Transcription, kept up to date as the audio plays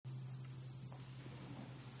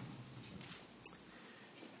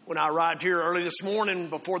When I arrived here early this morning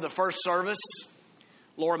before the first service,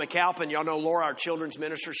 Laura McAlpin, y'all know Laura, our children's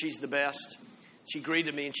minister, she's the best. She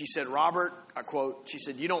greeted me and she said, "Robert," I quote, she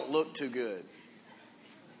said, "you don't look too good."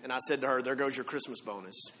 And I said to her, "There goes your Christmas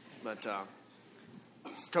bonus." But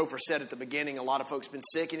Topher said at the beginning, a lot of folks been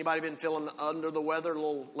sick. Anybody been feeling under the weather, a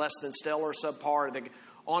little less than stellar, subpar? The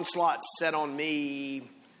onslaught set on me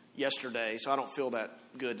yesterday, so I don't feel that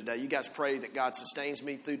good today. You guys pray that God sustains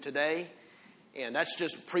me through today. And that's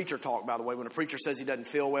just preacher talk, by the way. When a preacher says he doesn't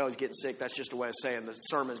feel well, he's getting sick, that's just a way of saying the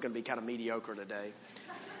sermon is going to be kind of mediocre today.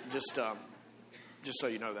 Just so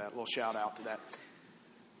you know that, a little shout out to that.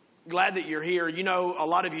 Glad that you're here. You know, a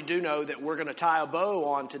lot of you do know that we're going to tie a bow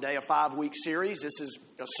on today, a 5-week series. This is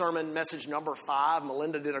a sermon message number 5.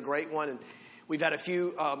 Melinda did a great one, and we've had a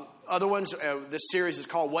few other ones. This series is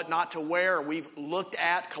called What Not to Wear. We've looked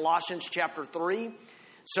at Colossians chapter 3,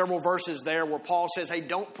 several verses there where Paul says, hey,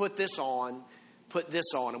 don't put this on, put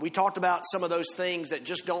this on. And we talked about some of those things that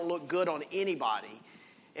just don't look good on anybody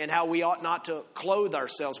and how we ought not to clothe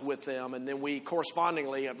ourselves with them. And then we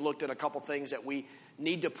correspondingly have looked at a couple things that we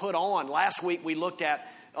need to put on. Last week we looked at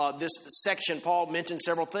this section. Paul mentioned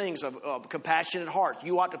several things of compassionate heart.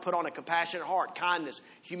 You ought to put on a compassionate heart, kindness,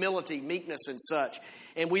 humility, meekness, and such.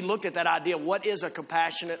 And we looked at that idea. What is a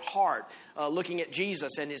compassionate heart? Looking at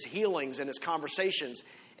Jesus and his healings and his conversations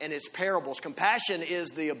and his parables. Compassion is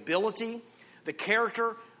the ability, the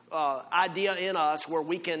character idea in us where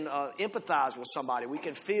we can empathize with somebody. We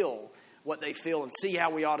can feel what they feel and see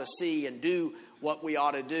how we ought to see and do what we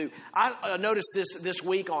ought to do. I noticed this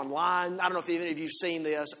week online. I don't know if any of you have seen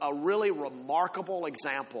this. A really remarkable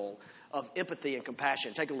example of empathy and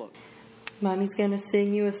compassion. Take a look. Mommy's going to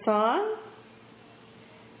sing you a song.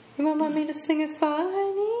 You want Mommy to sing a song,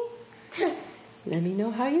 honey? Let me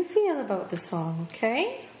know how you feel about the song,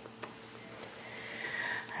 okay?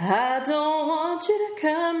 I don't want you to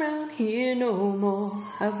come round here no more.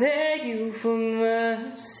 I beg you for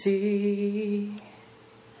mercy.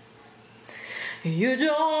 You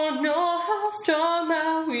don't know how strong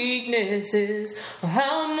my weakness is or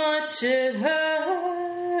how much it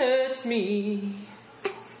hurts me.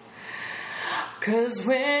 'Cause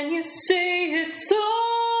when you say it's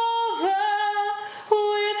over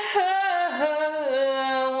with her,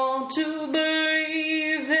 I want to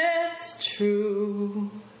believe it's true.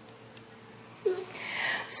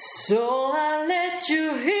 So I let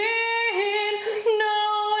you in,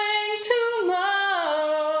 knowing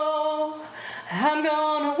tomorrow I'm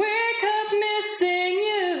gonna wake up missing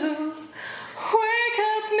you, wake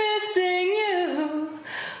up missing you,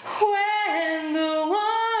 when the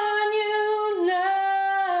one you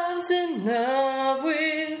love's in love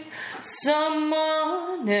with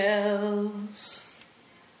someone else.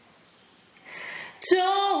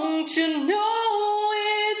 Don't you know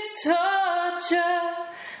it's torture?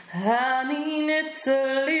 I mean, it's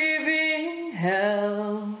a living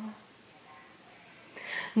hell.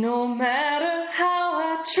 No matter how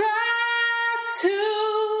I try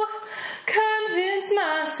to convince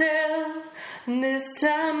myself, this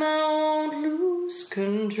time I won't lose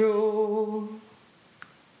control.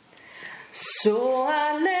 So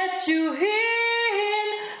I let you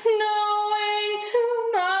in, knowing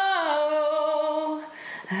tomorrow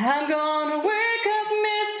I'm gonna wake up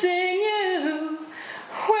missing you,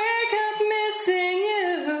 wake up missing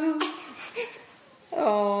you.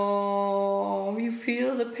 Oh, you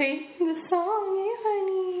feel the pain in the song, eh,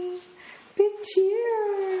 honey? Big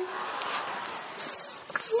tears.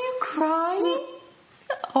 You crying?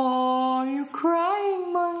 Oh, you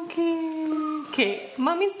crying, monkey. Okay,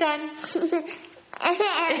 Mommy's done.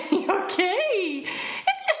 Okay,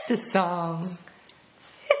 it's just a song.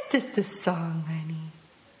 It's just a song, honey.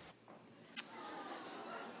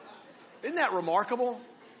 Isn't that remarkable?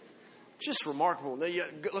 Just remarkable.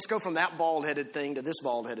 Let's go from that bald-headed thing to this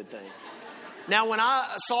bald-headed thing. Now, when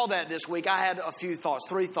I saw that this week, I had a few thoughts,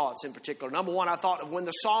 3 thoughts in particular. Number one, I thought of when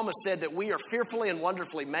the psalmist said that we are fearfully and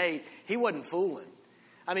wonderfully made, he wasn't fooling.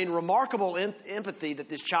 I mean, remarkable empathy that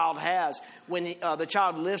this child has when the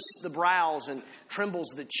child lifts the brows and trembles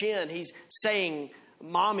the chin. He's saying,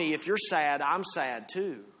 Mommy, if you're sad, I'm sad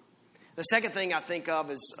too. The second thing I think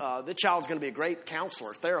of is the child's going to be a great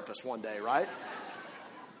counselor, therapist one day, right?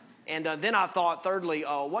 And then I thought, thirdly,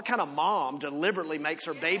 what kind of mom deliberately makes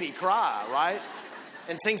her baby cry, right?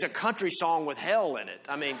 And sings a country song with hell in it.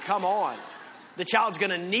 I mean, come on. The child's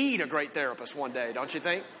going to need a great therapist one day, don't you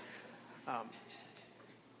think?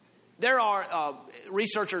 There are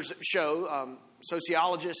researchers show,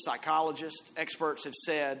 sociologists, psychologists, experts have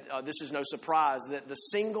said, this is no surprise, that the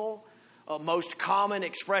single most common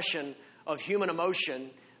expression of human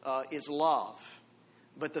emotion is love.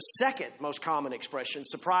 But the second most common expression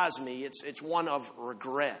surprised me. It's one of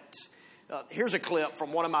regret. Here's a clip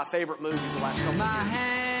from one of my favorite movies the last couple of years. My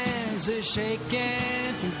hands are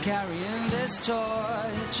shaking from carrying this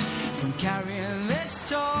torch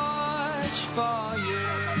for you.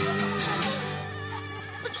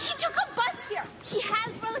 Look, he took a bus here. He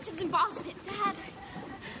has relatives in Boston.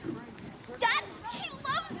 Dad, he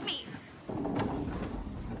loves me.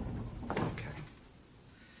 Okay.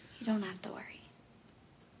 You don't have to worry.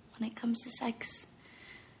 When it comes to sex,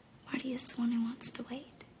 Marty is the one who wants to wait.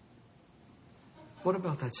 What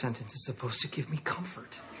about that sentence is supposed to give me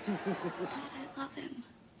comfort? Dad, I love him.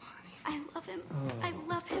 Honey. I love him. Oh. I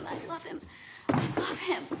love him. I love him. I love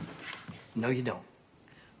him. No, you don't.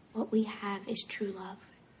 What we have is true love.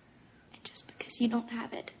 And just because you don't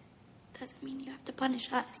have it doesn't mean you have to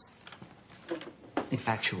punish us.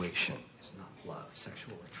 Infatuation is not love.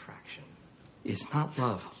 Sexual attraction is not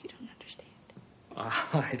love. You don't understand.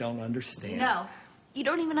 I don't understand. No. You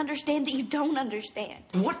don't even understand that you don't understand.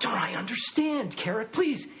 What don't I understand, Carrot?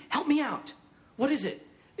 Please, help me out. What is it?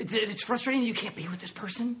 It's frustrating that you can't be with this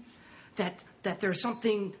person? That there's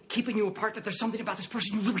something keeping you apart? That there's something about this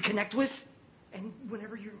person you really connect with? And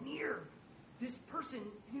whenever you're near this person,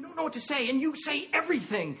 you don't know what to say, and you say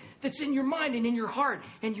everything that's in your mind and in your heart,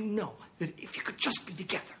 and you know that if you could just be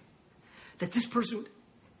together, that this person would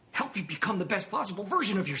help you become the best possible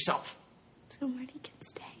version of yourself. So Marty can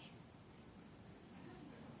stay.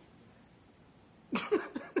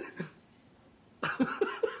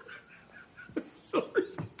 Sorry.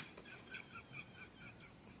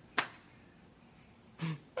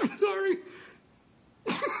 I'm sorry.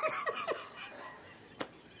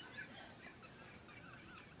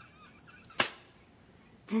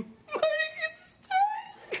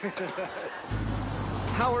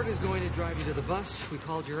 Howard is going to drive you to the bus. We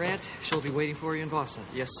called your aunt. She'll be waiting for you in Boston.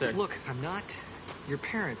 Yes, sir. Look, I'm not your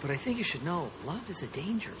parent, but I think you should know love is a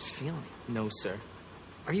dangerous feeling. No, sir.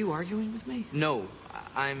 Are you arguing with me? No,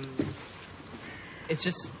 I'm... It's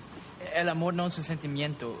just... El amor no es un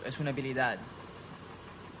sentimiento, es una habilidad.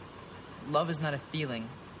 Love is not a feeling,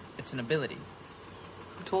 it's an ability.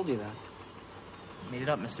 Who told you that? Made it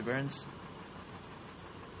up, Mr. Burns.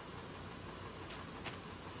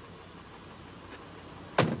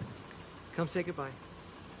 Come say goodbye.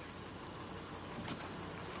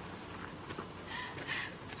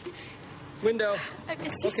 Window. I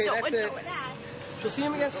miss you so much, Dad. She'll see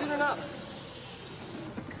him again soon enough.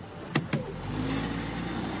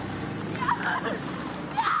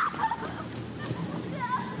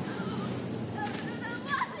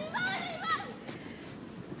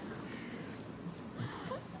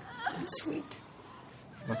 It's sweet.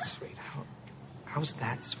 What's sweet? How's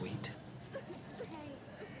that sweet?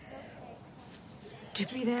 To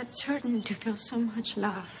be that certain, to feel so much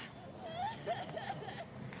love.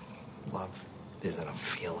 Love isn't a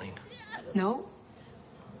feeling. No?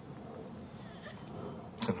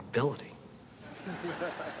 It's an ability.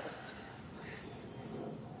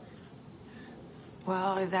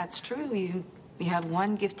 Well, if that's true, you have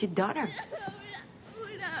one gifted daughter.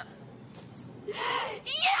 You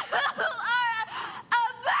are a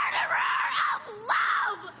murderer of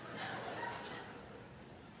love!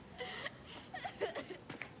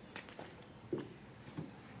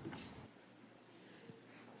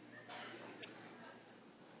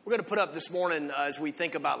 We're going to put up this morning, as we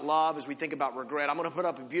think about love, as we think about regret, I'm going to put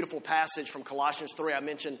up a beautiful passage from Colossians 3. I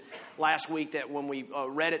mentioned last week that when we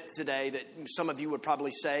read it today, that some of you would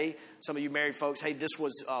probably say, some of you married folks, hey, this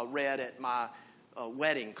was read at my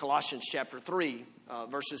wedding. Colossians chapter 3,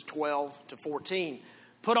 verses 12 to 14.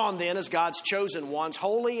 Put on then as God's chosen ones,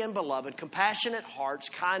 holy and beloved, compassionate hearts,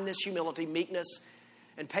 kindness, humility, meekness,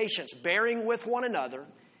 and patience, bearing with one another,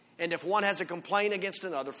 and if one has a complaint against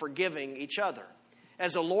another, forgiving each other.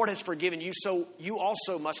 As the Lord has forgiven you, so you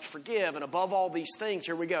also must forgive. And above all these things,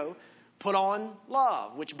 here we go, put on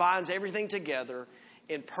love, which binds everything together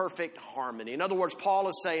in perfect harmony. In other words, Paul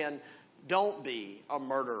is saying, don't be a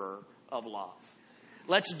murderer of love.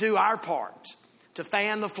 Let's do our part to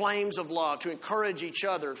fan the flames of love, to encourage each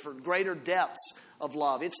other for greater depths of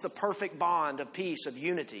love. It's the perfect bond of peace, of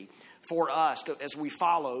unity for us as we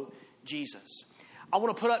follow Jesus. I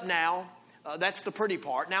want to put up now, that's the pretty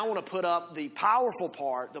part. Now I want to put up the powerful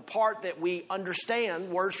part, the part that we understand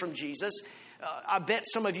words from Jesus. I bet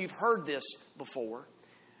some of you have heard this before,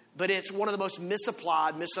 but it's one of the most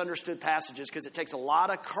misapplied, misunderstood passages because it takes a lot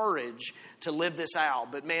of courage to live this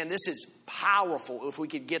out. But man, this is powerful if we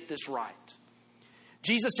could get this right.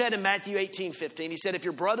 Jesus said in Matthew 18:15, he said, if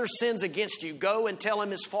your brother sins against you, go and tell him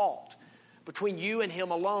his fault between you and him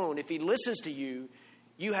alone. If he listens to you,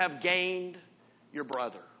 you have gained your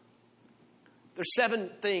brother. There's 7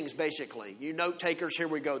 things, basically. You note takers, here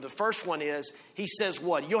we go. The first one is, he says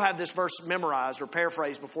what? You'll have this verse memorized or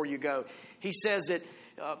paraphrased before you go. He says that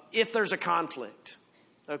if there's a conflict,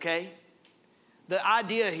 okay? The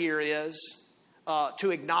idea here is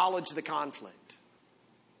to acknowledge the conflict.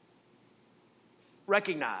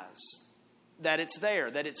 Recognize that it's there,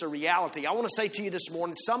 that it's a reality. I want to say to you this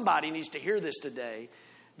morning, somebody needs to hear this today,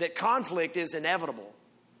 that conflict is inevitable,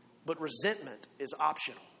 but resentment is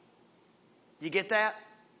optional. You get that?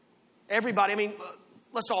 Everybody, I mean,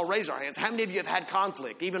 let's all raise our hands. How many of you have had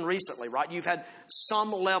conflict, even recently, right? You've had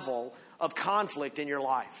some level of conflict in your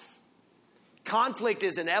life. Conflict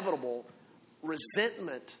is inevitable.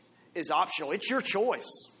 Resentment is optional. It's your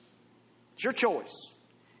choice. It's your choice.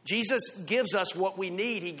 Jesus gives us what we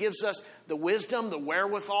need. He gives us the wisdom, the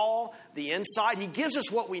wherewithal, the insight. He gives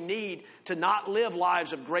us what we need to not live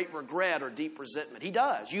lives of great regret or deep resentment. He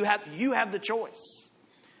does. You have the choice.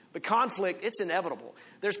 But conflict, it's inevitable.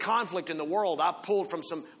 There's conflict in the world. I pulled from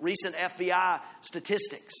some recent FBI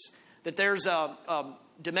statistics that there's a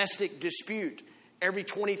domestic dispute every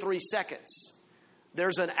 23 seconds.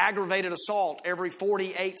 There's an aggravated assault every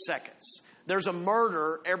 48 seconds. There's a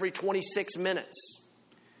murder every 26 minutes.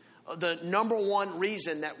 The number one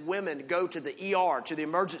reason that women go to the ER, to the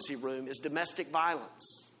emergency room, is domestic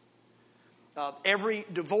violence. Every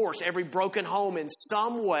divorce, every broken home in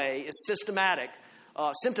some way is symptomatic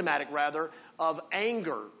of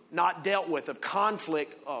anger not dealt with, of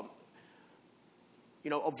conflict,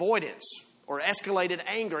 avoidance or escalated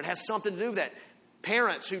anger. It has something to do with that.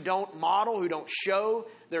 Parents who don't model, who don't show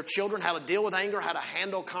their children how to deal with anger, how to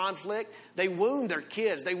handle conflict, they wound their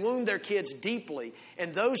kids. They wound their kids deeply.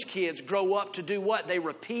 And those kids grow up to do what? They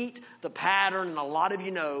repeat the pattern, and a lot of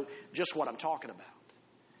you know just what I'm talking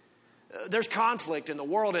about. There's conflict in the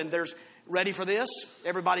world, and there's, ready for this?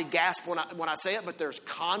 Everybody gasp when I say it, but there's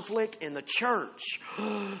conflict in the church.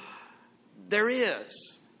 There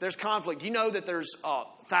is. There's conflict. You know that there's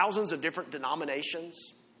thousands of different denominations?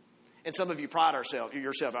 And some of you pride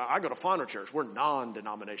yourself. I go to Founder Church. We're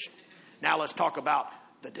non-denominational. Now let's talk about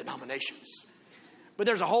the denominations. But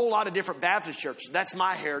there's a whole lot of different Baptist churches. That's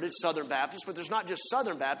my heritage, Southern Baptist. But there's not just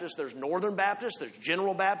Southern Baptist. There's Northern Baptist. There's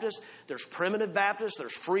General Baptist. There's Primitive Baptist.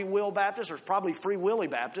 There's Free Will Baptist. There's probably Free Willy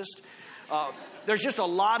Baptist. There's just a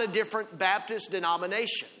lot of different Baptist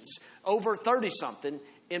denominations, over 30-something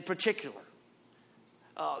in particular.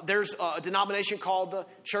 There's a denomination called the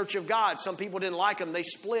Church of God. Some people didn't like them. They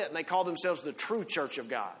split, and they call themselves the True Church of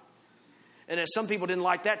God. And as some people didn't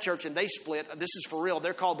like that church, and they split, this is for real,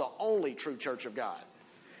 they're called the Only True Church of God.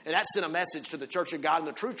 And that sent a message to the Church of God and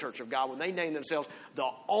the True Church of God when they named themselves the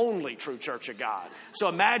Only True Church of God. So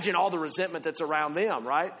imagine all the resentment that's around them,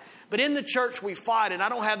 right? But in the church we fight, and I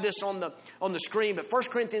don't have this on the screen, but 1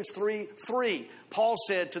 Corinthians 3:3, Paul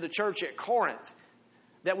said to the church at Corinth,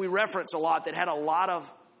 that we reference a lot, that had a lot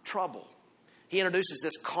of trouble. He introduces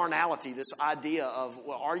this carnality, this idea of,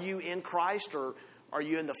 well, are you in Christ or are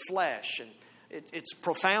you in the flesh? And it's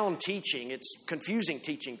profound teaching. It's confusing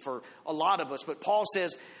teaching for a lot of us. But Paul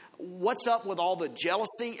says, what's up with all the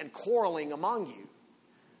jealousy and quarreling among you?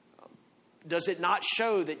 Does it not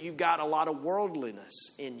show that you've got a lot of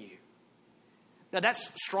worldliness in you? Now,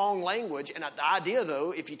 that's strong language. And the idea,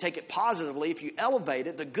 though, if you take it positively, if you elevate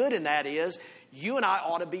it, the good in that is you and I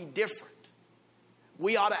ought to be different.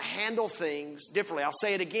 We ought to handle things differently. I'll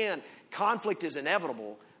say it again. Conflict is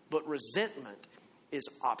inevitable, but resentment is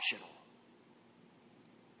optional.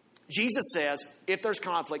 Jesus says, if there's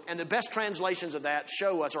conflict, and the best translations of that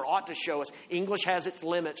show us, or ought to show us, English has its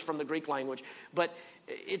limits from the Greek language, but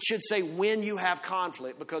it should say when you have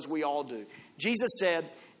conflict, because we all do. Jesus said,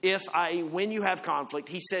 when you have conflict,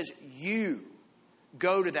 he says you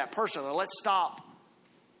go to that person. Now let's stop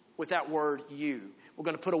with that word you. We're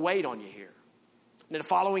going to put a weight on you here. And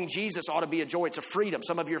following Jesus ought to be a joy. It's a freedom.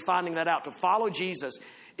 Some of you are finding that out. To follow Jesus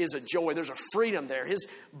is a joy. There's a freedom there. His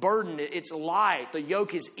burden, it's light. The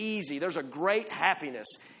yoke is easy. There's a great happiness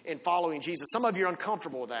in following Jesus. Some of you are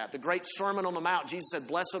uncomfortable with that. The great Sermon on the Mount, Jesus said,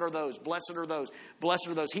 blessed are those, blessed are those, blessed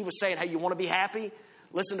are those. He was saying, hey, you want to be happy?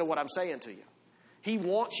 Listen to what I'm saying to you. He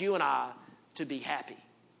wants you and I to be happy.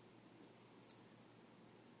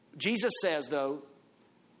 Jesus says, though,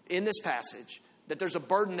 in this passage, that there's a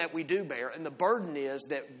burden that we do bear, and the burden is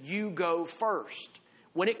that you go first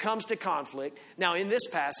when it comes to conflict. Now, in this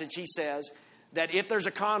passage, he says that if there's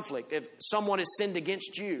a conflict, if someone has sinned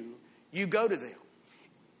against you, you go to them.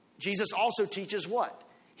 Jesus also teaches what?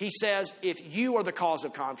 He says, if you are the cause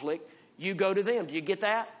of conflict, you go to them. Do you get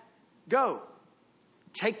that? Go.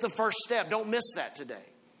 Take the first step. Don't miss that today.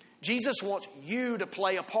 Jesus wants you to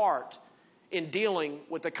play a part in dealing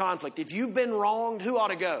with the conflict. If you've been wronged, who ought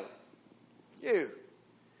to go? You.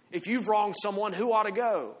 If you've wronged someone, who ought to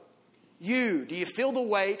go? You. Do you feel the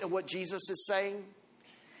weight of what Jesus is saying?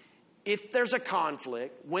 If there's a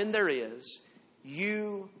conflict, when there is,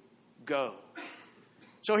 you go.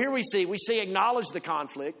 So here we see acknowledge the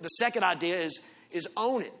conflict. The second idea is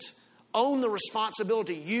own it. Own the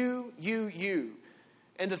responsibility. You.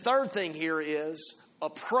 And the third thing here is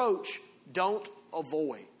approach, don't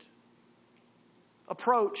avoid.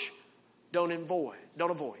 Approach, don't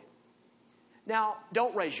avoid. Now,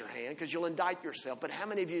 don't raise your hand because you'll indict yourself, but how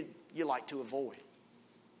many of you like to avoid?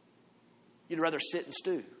 You'd rather sit and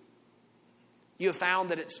stew. You have found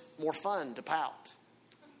that it's more fun to pout.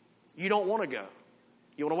 You don't want to go.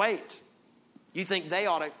 You want to wait. You think they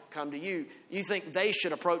ought to come to you. You think they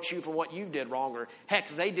should approach you for what you did wrong, or heck,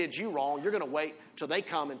 they did you wrong. You're going to wait till they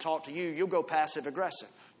come and talk to you. You'll go passive aggressive.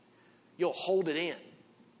 You'll hold it in.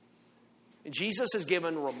 And Jesus has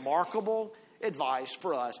given remarkable advice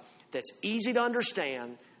for us that's easy to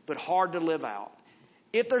understand but hard to live out.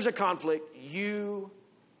 If there's a conflict, you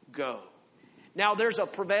go. Now, there's a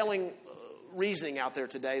prevailing reasoning out there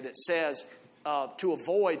today that says to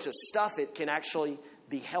avoid, to stuff it, can actually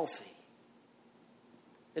be healthy.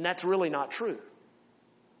 And that's really not true.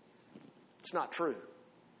 It's not true.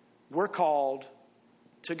 We're called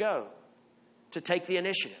to go, to take the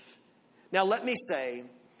initiative. Now, let me say,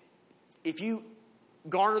 if you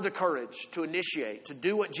garner the courage to initiate, to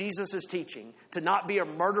do what Jesus is teaching, to not be a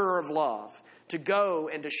murderer of love, to go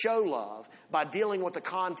and to show love by dealing with the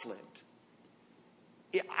conflict,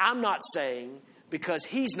 I'm not saying, because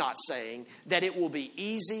he's not saying, that it will be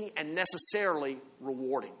easy and necessarily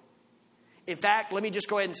rewarding. In fact, let me just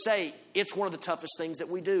go ahead and say, it's one of the toughest things that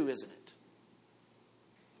we do, isn't it?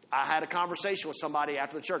 I had a conversation with somebody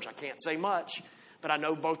after the church. I can't say much, but I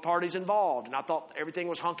know both parties involved, and I thought everything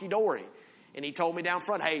was hunky-dory. And he told me down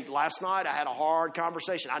front, hey, last night I had a hard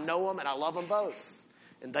conversation. I know them and I love them both,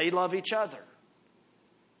 and they love each other.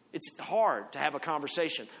 It's hard to have a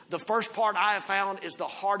conversation. The first part I have found is the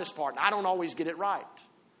hardest part. I don't always get it right.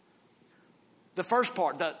 The first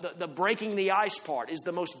part, the breaking the ice part, is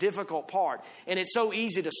the most difficult part. And it's so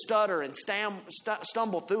easy to stutter and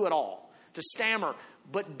stumble through it all, to stammer.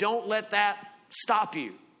 But don't let that stop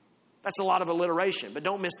you. That's a lot of alliteration, but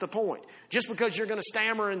don't miss the point. Just because you're going to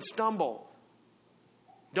stammer and stumble,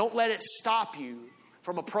 don't let it stop you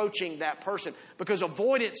from approaching that person, because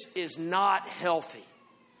avoidance is not healthy.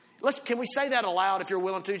 Can we say that aloud if you're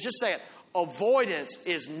willing to? Just say it. Avoidance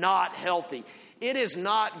is not healthy. It is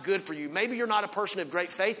not good for you. Maybe you're not a person of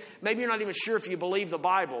great faith. Maybe you're not even sure if you believe the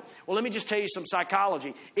Bible. Well, let me just tell you some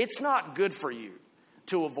psychology. It's not good for you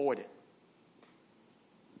to avoid it.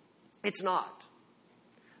 It's not.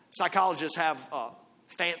 Psychologists have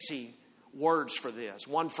fancy words for this.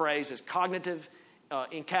 One phrase is cognitive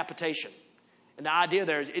incapacitation. And the idea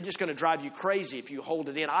there is it's just going to drive you crazy if you hold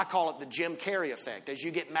it in. I call it the Jim Carrey effect. As you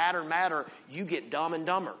get madder and madder, you get dumb and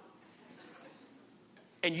dumber.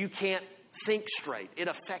 And you can't think straight. It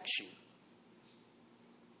affects you.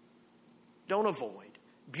 Don't avoid.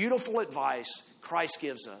 Beautiful advice Christ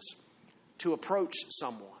gives us to approach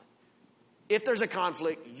someone. If there's a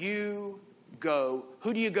conflict, you go.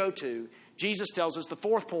 Who do you go to? Jesus tells us the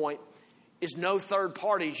fourth point is no third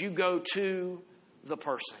parties. You go to the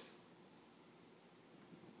person.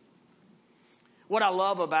 What I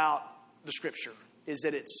love about the Scripture is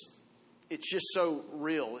that it's just so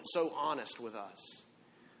real. It's so honest with us.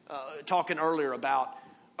 Talking earlier about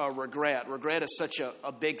regret. Regret is such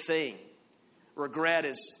a big thing. Regret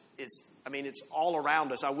it's all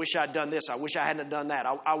around us. I wish I'd done this. I wish I hadn't done that.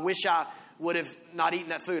 I wish I would have not eaten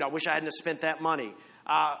that food. I wish I hadn't spent that money.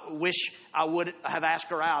 I wish I would have asked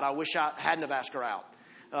her out. I wish I hadn't have asked her out.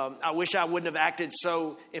 I wish I wouldn't have acted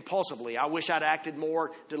so impulsively. I wish I'd acted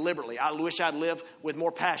more deliberately. I wish I'd lived with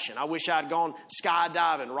more passion. I wish I'd gone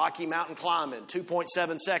skydiving, Rocky Mountain climbing,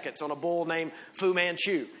 2.7 seconds on a bull named Fu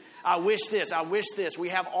Manchu. I wish this. I wish this. We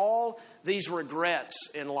have all these regrets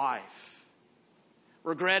in life.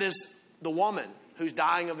 Regret is the woman who's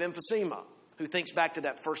dying of emphysema, who thinks back to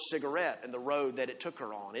that first cigarette and the road that it took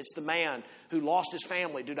her on. It's the man who lost his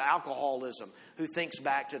family due to alcoholism, who thinks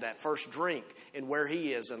back to that first drink and where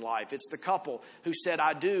he is in life. It's the couple who said,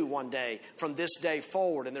 I do one day from this day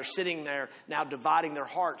forward, and they're sitting there now dividing their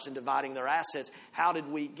hearts and dividing their assets. How did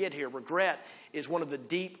we get here? Regret is one of the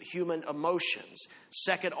deep human emotions,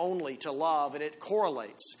 second only to love, and it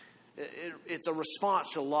correlates. It's a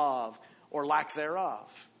response to love or lack thereof,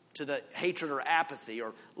 to the hatred or apathy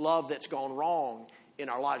or love that's gone wrong in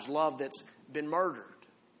our lives, love that's been murdered.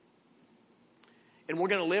 And we're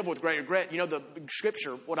going to live with great regret. You know, the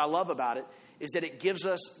Scripture, what I love about it is that it gives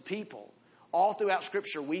us people. All throughout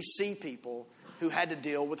Scripture, we see people who had to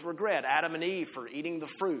deal with regret. Adam and Eve for eating the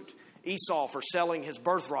fruit. Esau for selling his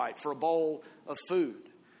birthright for a bowl of food.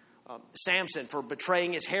 Samson for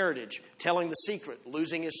betraying his heritage, telling the secret,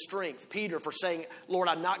 losing his strength. Peter for saying, Lord,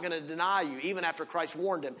 I'm not going to deny you, even after Christ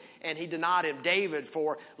warned him, and he denied him. David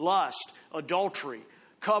for lust, adultery,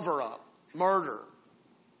 cover-up, murder,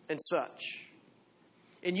 and such.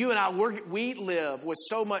 And you and I, we live with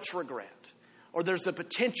so much regret, or there's the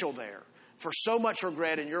potential there for so much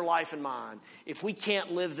regret in your life and mine if we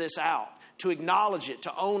can't live this out, to acknowledge it,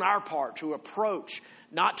 to own our part, to approach,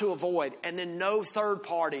 not to avoid, and then no third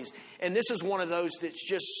parties. And this is one of those that's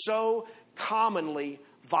just so commonly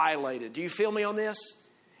violated. Do you feel me on this?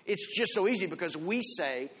 It's just so easy because we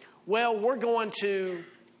say, well, we're going to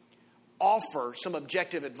offer some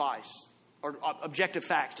objective advice or objective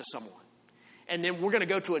facts to someone. And then we're going to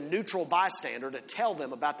go to a neutral bystander to tell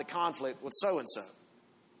them about the conflict with so-and-so.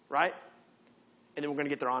 Right? And then we're going to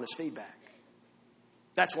get their honest feedback.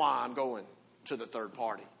 That's why I'm going to the third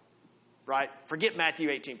party. Right? Forget Matthew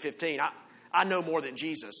 18:15. I know more than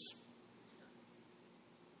Jesus.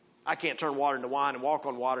 I can't turn water into wine and walk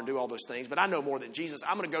on water and do all those things, but I know more than Jesus.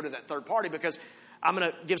 I'm going to go to that third party because I'm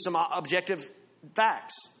going to give some objective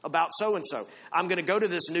facts about so-and-so. I'm going to go to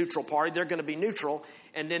this neutral party. They're going to be neutral,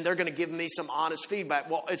 and then they're going to give me some honest feedback.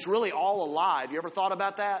 Well, it's really all a lie. Have you ever thought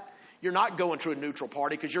about that? You're not going to a neutral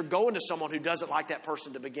party because you're going to someone who doesn't like that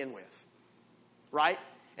person to begin with. Right?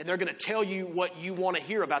 And they're going to tell you what you want to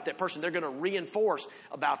hear about that person. They're going to reinforce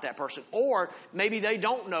about that person. Or maybe they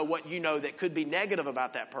don't know what you know that could be negative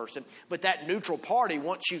about that person. But that neutral party,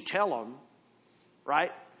 once you tell them,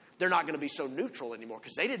 right, they're not going to be so neutral anymore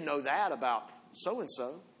because they didn't know that about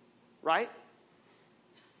so-and-so, right?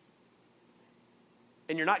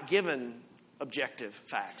 And you're not given objective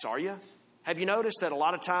facts, are you? Have you noticed that a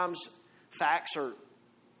lot of times facts are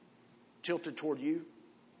tilted toward you?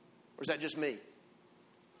 Or is that just me?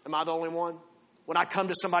 Am I the only one? When I come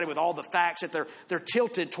to somebody with all the facts, that they're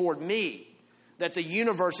tilted toward me, that the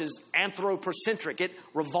universe is anthropocentric, it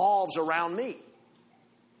revolves around me.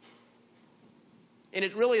 And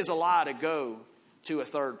it really is a lie to go to a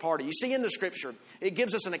third party. You see, in the Scripture, it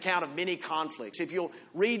gives us an account of many conflicts. If you'll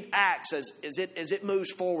read Acts as it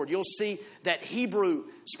moves forward, you'll see that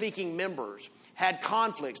Hebrew-speaking members had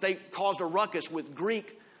conflicts. They caused a ruckus with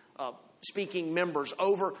Greek-speaking members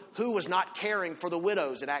over who was not caring for the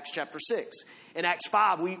widows in Acts chapter 6. In Acts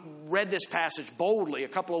 5, we read this passage boldly a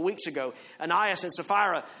couple of weeks ago. Ananias and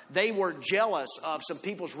Sapphira, they were jealous of some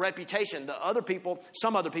people's reputation.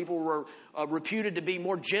 Some other people were reputed to be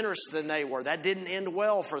more generous than they were. That didn't end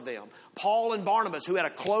well for them. Paul and Barnabas, who had a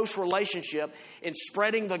close relationship in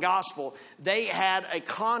spreading the gospel, they had a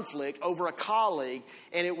conflict over a colleague,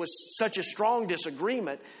 and it was such a strong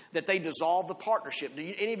disagreement that they dissolved the partnership.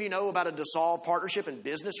 Any of you know about a dissolved partnership in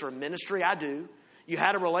business or ministry? I do. You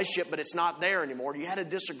had a relationship, but it's not there anymore. You had a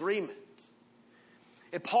disagreement.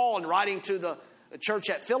 And Paul, in writing to the church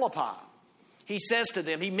at Philippi, he says to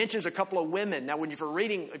them, he mentions a couple of women. Now, if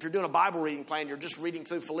you're doing a Bible reading plan, you're just reading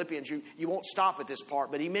through Philippians, you won't stop at this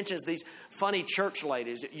part. But he mentions these funny church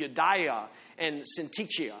ladies, Euodia and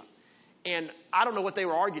Syntyche. And I don't know what they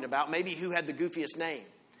were arguing about, maybe who had the goofiest name.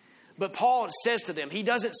 But Paul says to them, he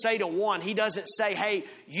doesn't say to one, he doesn't say, hey,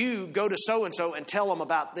 you go to so-and-so and tell them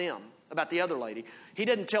about the other lady. He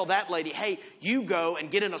doesn't tell that lady, hey, you go and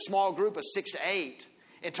get in a small group of 6 to 8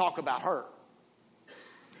 and talk about her.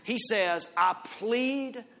 He says, I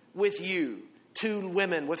plead with you, 2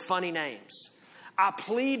 women with funny names. I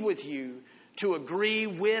plead with you to agree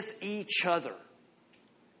with each other.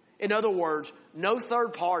 In other words, no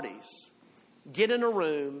third parties. Get in a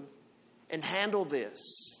room and handle this.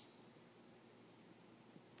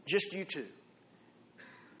 Just you two.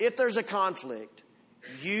 If there's a conflict,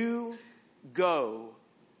 you go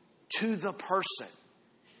to the person.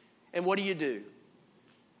 And what do?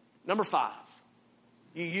 Number 5,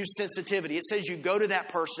 you use sensitivity. It says you go to that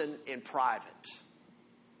person in private.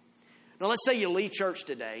 Now, let's say you leave church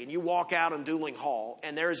today and you walk out on Dooling Hall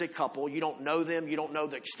and there is a couple. You don't know them. You don't know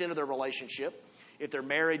the extent of their relationship, if they're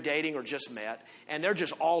married, dating, or just met. And they're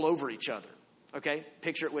just all over each other. Okay?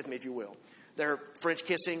 Picture it with me, if you will. They're French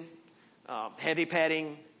kissing, heavy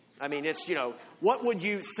petting. I mean, it's, what would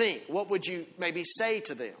you think? What would you maybe say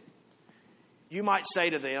to them? You might say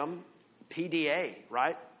to them, PDA,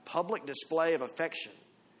 right? Public display of affection.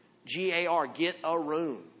 GAR, get a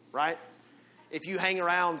room, right? If you hang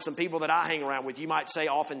around some people that I hang around with, you might say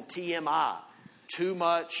often TMI, too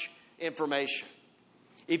much information.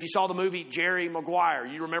 If you saw the movie Jerry Maguire,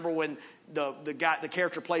 you remember when the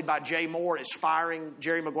character played by Jay Moore is firing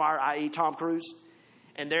Jerry Maguire, i.e. Tom Cruise?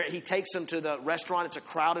 And there he takes him to the restaurant. It's a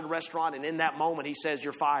crowded restaurant. And in that moment, he says,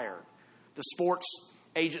 you're fired. the sports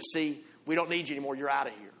agency, we don't need you anymore, you're out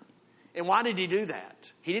of here. And why did he do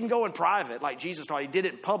that? He didn't go in private like Jesus taught. He did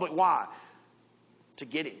it in public. Why? To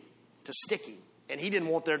get him, to stick him. And he didn't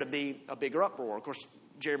want there to be a bigger uproar. Of course,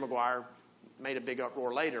 Jerry Maguire made a big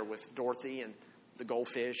uproar later with Dorothy and the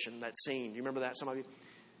goldfish and that scene. Do you remember that, some of you?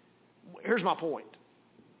 Here's my point.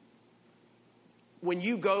 When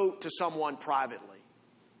you go to someone privately,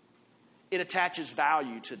 it attaches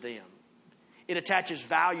value to them. It attaches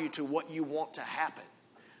value to what you want to happen.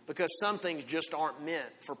 Because some things just aren't meant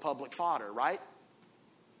for public fodder, right?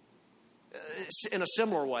 In a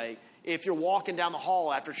similar way, if you're walking down the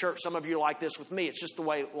hall after church, some of you are like this with me. It's just the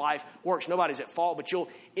way life works. Nobody's at fault, but you'll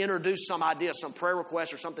introduce some idea, some prayer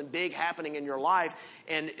request or something big happening in your life,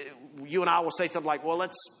 and you and I will say something like, well,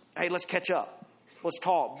 let's catch up. Let's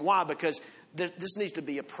talk. Why? Because this needs to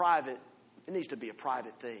be a private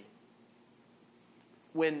thing.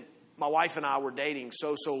 When my wife and I were dating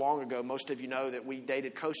so long ago, most of you know that we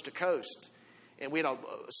dated coast to coast. And we had a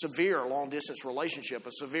severe long-distance relationship,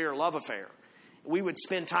 a severe love affair. We would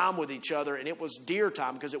spend time with each other, and it was dear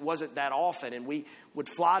time because it wasn't that often. And we would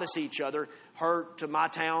fly to see each other, her to my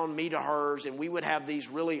town, me to hers, and we would have these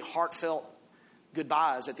really heartfelt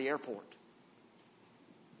goodbyes at the airport.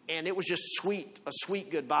 And it was just a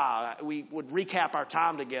sweet goodbye. We would recap our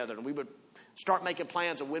time together, and we would start making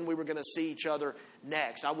plans of when we were going to see each other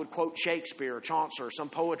next. I would quote Shakespeare or Chaucer or some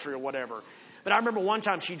poetry or whatever. But I remember one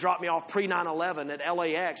time she dropped me off pre-9/11 at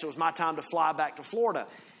LAX. It was my time to fly back to Florida.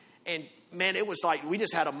 And, man, it was like we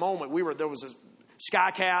just had a moment. There was a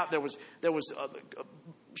skycap. There was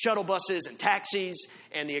shuttle buses and taxis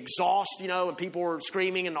and the exhaust, and people were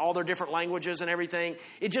screaming in all their different languages and everything.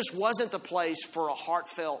 It just wasn't the place for a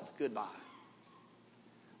heartfelt goodbye.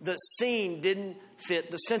 The scene didn't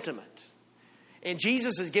fit the sentiment. And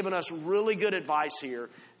Jesus has given us really good advice here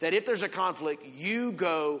that if there's a conflict, you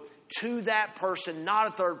go to that person, not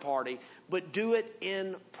a third party, but do it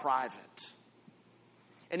in private.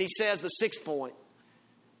 And he says the sixth point,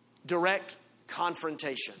 direct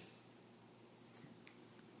confrontation.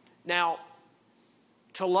 Now,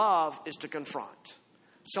 to love is to confront.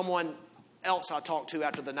 Someone else I talked to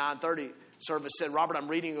after the 9:30 service said, Robert, I'm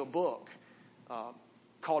reading a book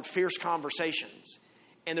called Fierce Conversations.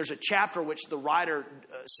 And there's a chapter which the writer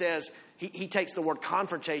says, he takes the word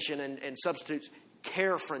confrontation and substitutes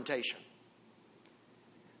carefrontation.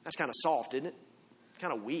 That's kind of soft, isn't it?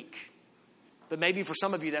 Kind of weak. But maybe for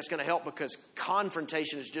some of you that's going to help because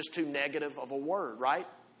confrontation is just too negative of a word, right?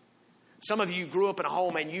 Some of you grew up in a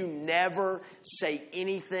home and you never say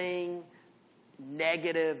anything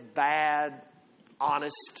negative, bad,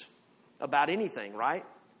 honest about anything, right?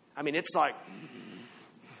 I mean, it's like...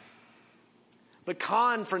 But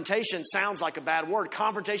confrontation sounds like a bad word.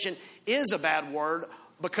 Confrontation is a bad word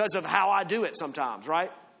because of how I do it sometimes,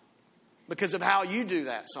 right? Because of how you do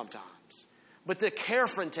that sometimes. But the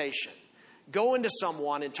carefrontation, going to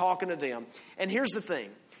someone and talking to them. And here's the thing.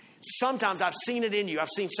 Sometimes I've seen it in you. I've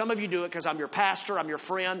seen some of you do it because I'm your pastor, I'm your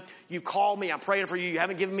friend. You call me, I'm praying for you. You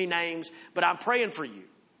haven't given me names, but I'm praying for you.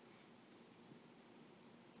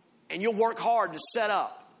 And you'll work hard to set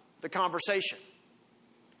up the conversation.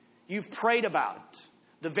 You've prayed about it,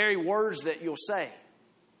 the very words that you'll say.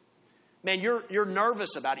 Man, you're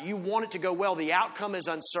nervous about it. You want it to go well. The outcome is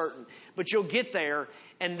uncertain. But you'll get there,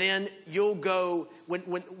 and then you'll go,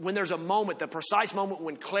 when there's a moment, the precise moment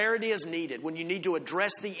when clarity is needed, when you need to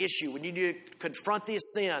address the issue, when you need to confront the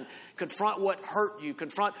sin, confront what hurt you,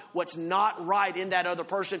 confront what's not right in that other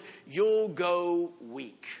person, you'll go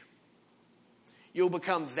weak. You'll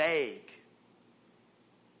become vague.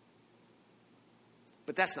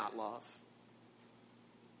 But that's not love.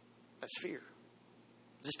 That's fear.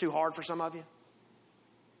 Is this too hard for some of you?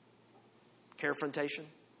 Carefrontation?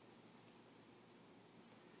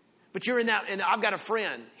 But you're in that, and I've got a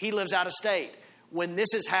friend. He lives out of state. When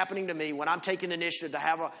this is happening to me, when I'm taking the initiative to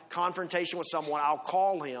have a confrontation with someone, I'll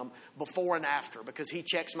call him before and after because he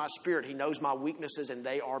checks my spirit. He knows my weaknesses, and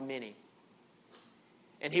they are many.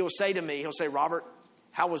 And he'll say to me, Robert,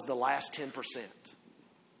 how was the last 10%?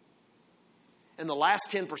 And the last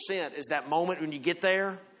 10% is that moment when you get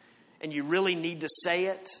there and you really need to say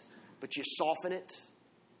it, but you soften it.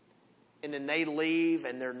 And then they leave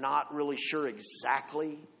and they're not really sure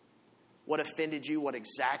exactly what offended you, what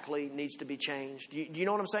exactly needs to be changed. Do you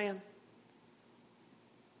know what I'm saying?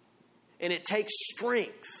 And it takes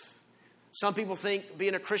strength. Some people think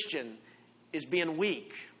being a Christian is being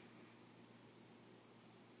weak.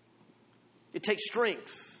 It takes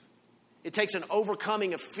strength. It takes an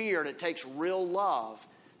overcoming of fear, and it takes real love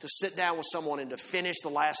to sit down with someone and to finish the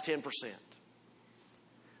last 10%.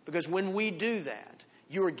 Because when we do that,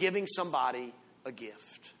 you are giving somebody a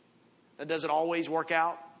gift. And does it always work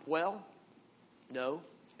out well? No.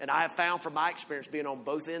 And I have found from my experience being on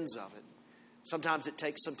both ends of it, sometimes it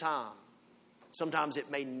takes some time. Sometimes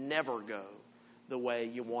it may never go the way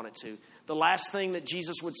you want it to. The last thing that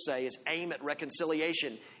Jesus would say is aim at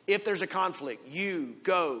reconciliation. If there's a conflict, you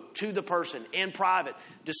go to the person in private.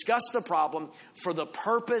 Discuss the problem for the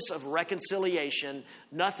purpose of reconciliation.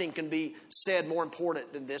 Nothing can be said more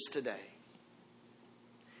important than this today.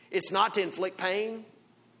 It's not to inflict pain.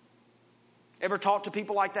 Ever talk to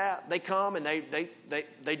people like that? They come and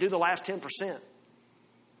they do the last 10%.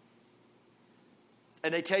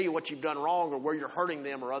 And they tell you what you've done wrong or where you're hurting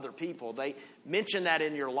them or other people. They mention that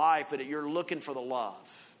in your life, but you're looking for the love.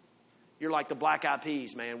 You're like the Black Eyed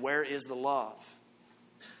Peas, man. Where is the love?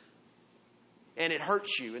 And it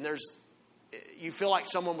hurts you. And you feel like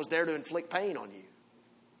someone was there to inflict pain on you.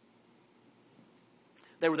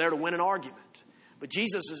 They were there to win an argument. But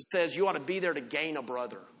Jesus says you ought to be there to gain a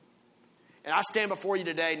brother. And I stand before you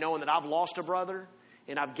today knowing that I've lost a brother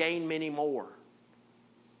and I've gained many more.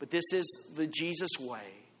 But this is the Jesus way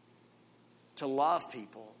to love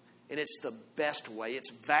people. And it's the best way. It's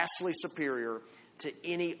vastly superior to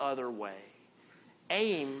any other way.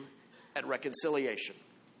 Aim at reconciliation.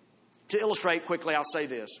 To illustrate quickly, I'll say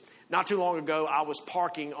this. Not too long ago, I was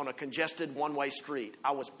parking on a congested one-way street.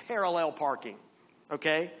 I was parallel parking.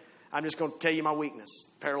 Okay? I'm just going to tell you my weakness.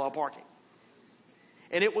 Parallel parking.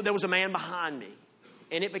 And there was a man behind me.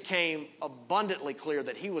 And it became abundantly clear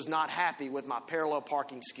that he was not happy with my parallel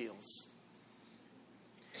parking skills.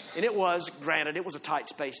 And it was a tight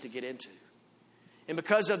space to get into. And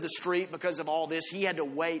because of the street, because of all this, he had to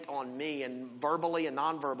wait on me. And verbally and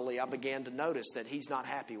non-verbally, I began to notice that he's not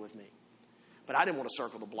happy with me. But I didn't want to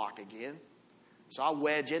circle the block again. So I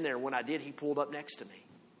wedged in there. And when I did, he pulled up next to me.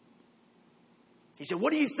 He said,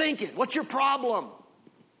 "What are you thinking? What's your problem?"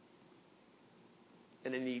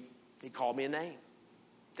 And then he called me a name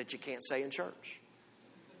that you can't say in church.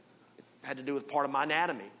 It had to do with part of my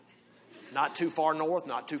anatomy. Not too far north,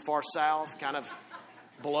 not too far south, kind of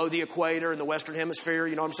below the equator in the Western Hemisphere,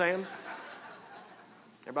 you know what I'm saying?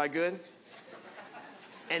 Everybody good?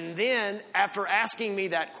 And then, after asking me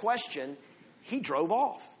that question, he drove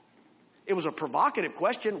off. It was a provocative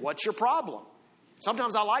question. What's your problem?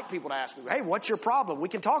 Sometimes I like people to ask me, hey, what's your problem? We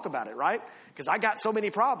can talk about it, right? Because I got so many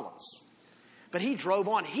problems. But he drove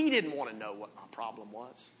on. He didn't want to know what my problem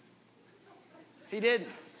was. He didn't.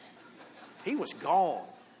 He was gone.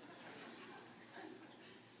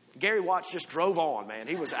 Gary Watts just drove on, man.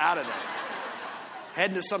 He was out of there.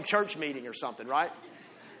 Heading to some church meeting or something, right?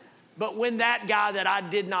 But when that guy that I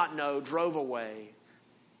did not know drove away,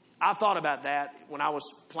 I thought about that when I was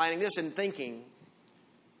planning this and thinking,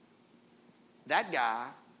 that guy,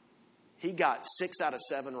 he got 6 out of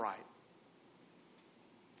 7 right.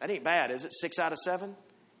 That ain't bad, is it? 6 out of 7?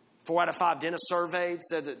 4 out of 5 dentists surveyed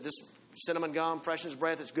said that this cinnamon gum freshens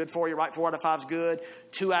breath. It's good for you, right? 4 out of 5 is good.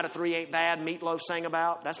 2 out of 3 ain't bad. Meatloaf sang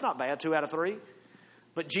about. That's not bad, 2 out of 3.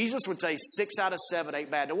 But Jesus would say 6 out of 7 ain't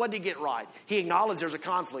bad. Now, what did he get right? He acknowledged there's a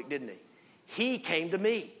conflict, didn't he? He came to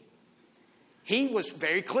me. He was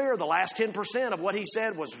very clear. The last 10% of what he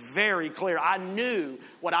said was very clear. I knew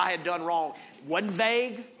what I had done wrong. Wasn't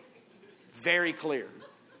vague, very clear.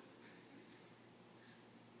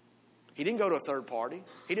 He didn't go to a third party.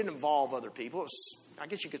 He didn't involve other people. I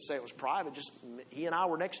guess you could say it was private. Just he and I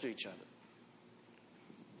were next to each other.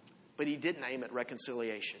 But he didn't aim at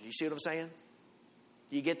reconciliation. You see what I'm saying?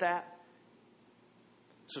 Do you get that?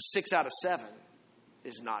 So 6 out of 7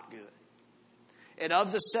 is not good. And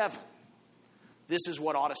of the 7, this is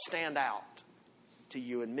what ought to stand out to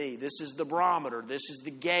you and me. This is the barometer. This is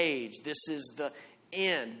the gauge. This is the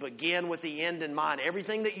end. Begin with the end in mind.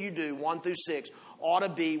 Everything that you do, 1 through 6, ought to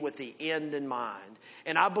be with the end in mind.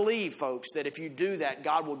 And I believe, folks, that if you do that,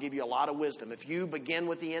 God will give you a lot of wisdom. If you begin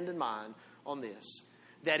with the end in mind on this,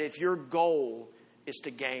 that if your goal is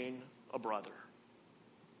to gain a brother.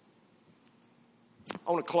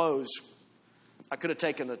 I want to close. I could have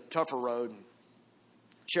taken the tougher road and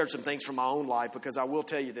shared some things from my own life, because I will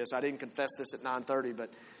tell you this. I didn't confess this at 9:30,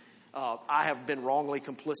 but I have been wrongly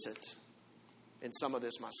complicit in some of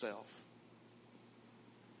this myself.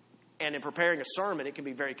 And in preparing a sermon, it can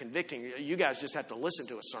be very convicting. You guys just have to listen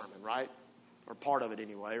to a sermon, right? Or part of it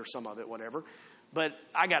anyway, or some of it, whatever. But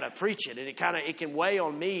I got to preach it, and it can weigh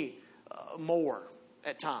on me more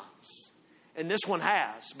at times. And this one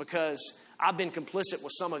has, because I've been complicit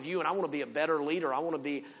with some of you, and I want to be a better leader. I want to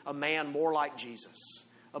be a man more like Jesus,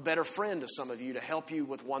 a better friend to some of you to help you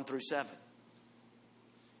with 1 through 7.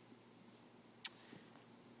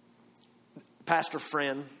 Pastor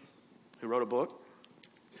friend who wrote a book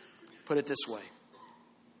put it this way: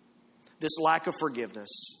 This lack of forgiveness,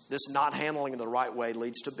 this not handling it the right way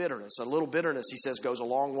leads to bitterness. A little bitterness, he says, goes a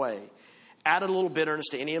long way. Add a little bitterness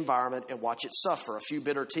to any environment and watch it suffer. A few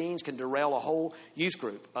bitter teens can derail a whole youth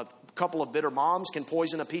group. A couple of bitter moms can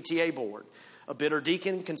poison a PTA board. A bitter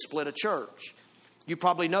deacon can split a church. You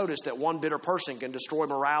probably noticed that one bitter person can destroy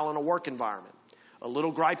morale in a work environment. A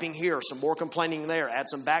little griping here, some more complaining there, add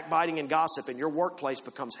some backbiting and gossip, and your workplace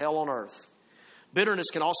becomes hell on earth. Bitterness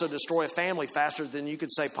can also destroy a family faster than you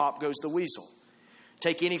could say pop goes the weasel.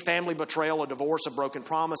 Take any family betrayal, a divorce, a broken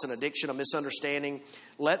promise, an addiction, a misunderstanding.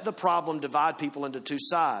 Let the problem divide people into two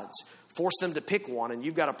sides. Force them to pick one, and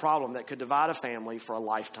you've got a problem that could divide a family for a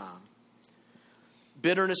lifetime.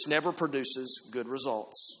 Bitterness never produces good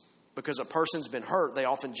results. Because a person's been hurt, they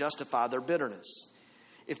often justify their bitterness.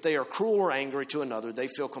 If they are cruel or angry to another, they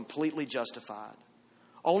feel completely justified.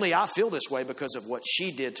 Only I feel this way because of what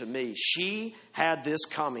she did to me. She had this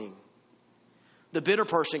coming. The bitter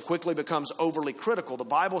person quickly becomes overly critical. The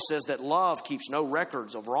Bible says that love keeps no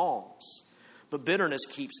records of wrongs, but bitterness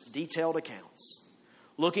keeps detailed accounts.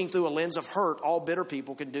 Looking through a lens of hurt, all bitter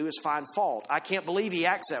people can do is find fault. I can't believe he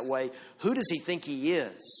acts that way. Who does he think he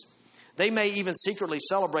is? They may even secretly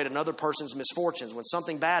celebrate another person's misfortunes. When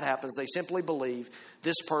something bad happens, they simply believe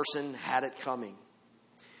this person had it coming.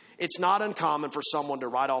 It's not uncommon for someone to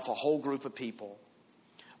write off a whole group of people.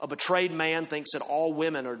 A betrayed man thinks that all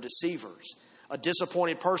women are deceivers. A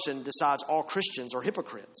disappointed person decides all Christians are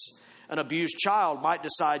hypocrites. An abused child might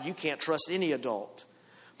decide you can't trust any adult.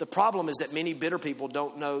 The problem is that many bitter people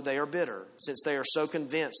don't know they are bitter. Since they are so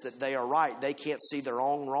convinced that they are right, they can't see their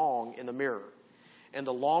own wrong in the mirror. And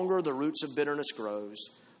the longer the roots of bitterness grows,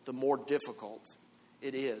 the more difficult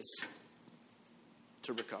it is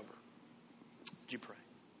to recover. Would you pray?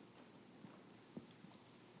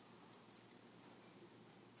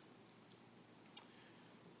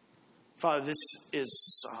 Father, this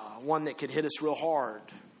is one that could hit us real hard.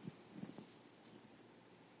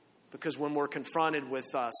 Because when we're confronted with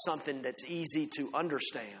something that's easy to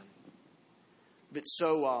understand, but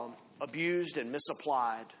so abused and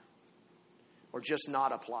misapplied, or just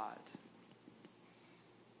not applied.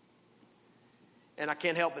 And I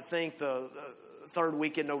can't help but think the third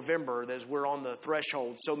week in November, as we're on the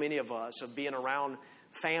threshold, so many of us, of being around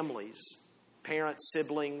families, parents,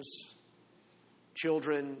 siblings,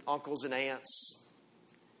 children, uncles and aunts,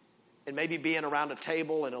 and maybe being around a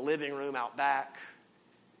table in a living room out back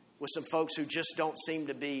with some folks who just don't seem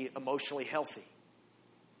to be emotionally healthy.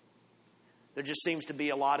 There just seems to be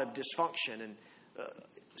a lot of dysfunction and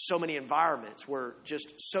so many environments where just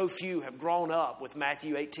so few have grown up with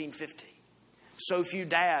Matthew 18:50. So few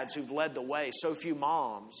dads who've led the way. So few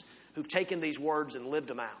moms who've taken these words and lived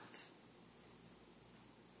them out.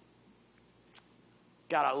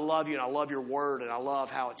 God, I love you and I love your word and I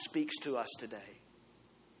love how it speaks to us today.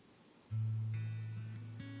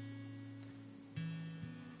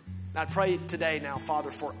 And I pray today now,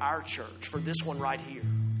 Father, for our church, for this one right here.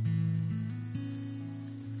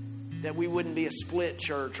 That we wouldn't be a split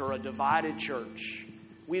church or a divided church.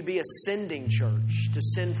 We'd be a sending church to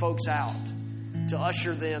send folks out, to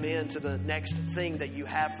usher them into the next thing that you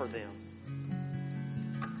have for them.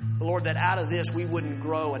 But Lord, that out of this we wouldn't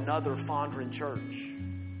grow another Fondren church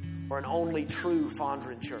or an only true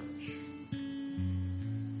Fondren church.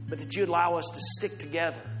 But that you'd allow us to stick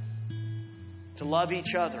together, to love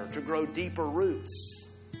each other, to grow deeper roots,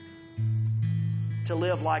 to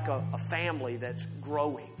live like a family that's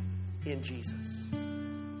growing in Jesus.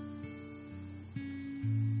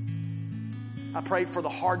 I pray for the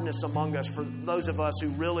hardness among us, for those of us who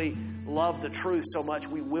really love the truth so much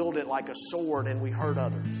we wield it like a sword and we hurt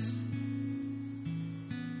others.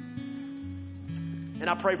 And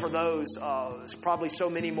I pray for those, there's probably so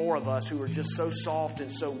many more of us who are just so soft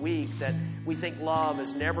and so weak that we think love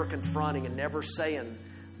is never confronting and never saying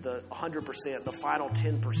the 100%, the final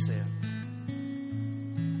 10%.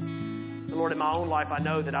 And Lord, in my own life, I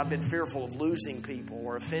know that I've been fearful of losing people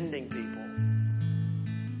or offending people.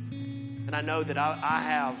 And I know that I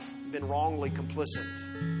have been wrongly complicit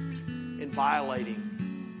in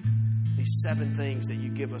violating these 7 things that you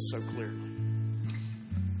give us so clearly.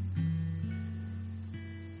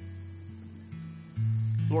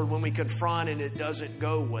 Lord, when we confront and it doesn't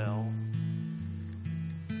go well,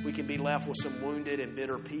 we can be left with some wounded and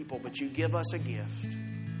bitter people, but you give us a gift.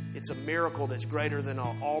 It's a miracle that's greater than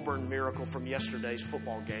an Auburn miracle from yesterday's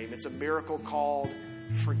football game. It's a miracle called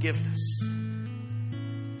forgiveness.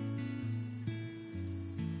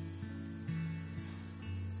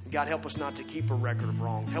 God, help us not to keep a record of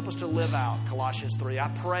wrong. Help us to live out Colossians 3. I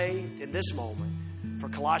pray in this moment for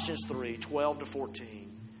Colossians 3, 12 to 14,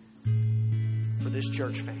 for this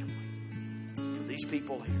church family, for these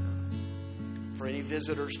people here. for any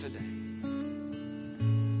visitors today.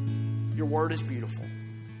 Your word is beautiful.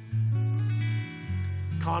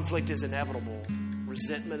 Conflict is inevitable.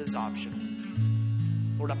 Resentment is optional.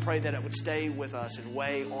 Lord, I pray that it would stay with us and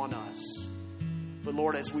weigh on us. But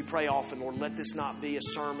Lord, as we pray often, Lord, let this not be a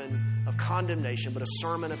sermon of condemnation, but a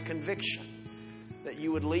sermon of conviction, that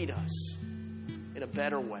you would lead us in a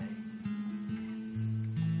better way.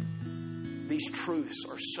 These truths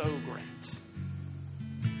are so great.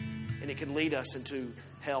 And it can lead us into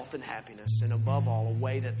health and happiness, and above all, a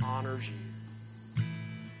way that honors you.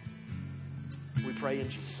 We pray in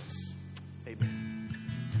Jesus. Amen.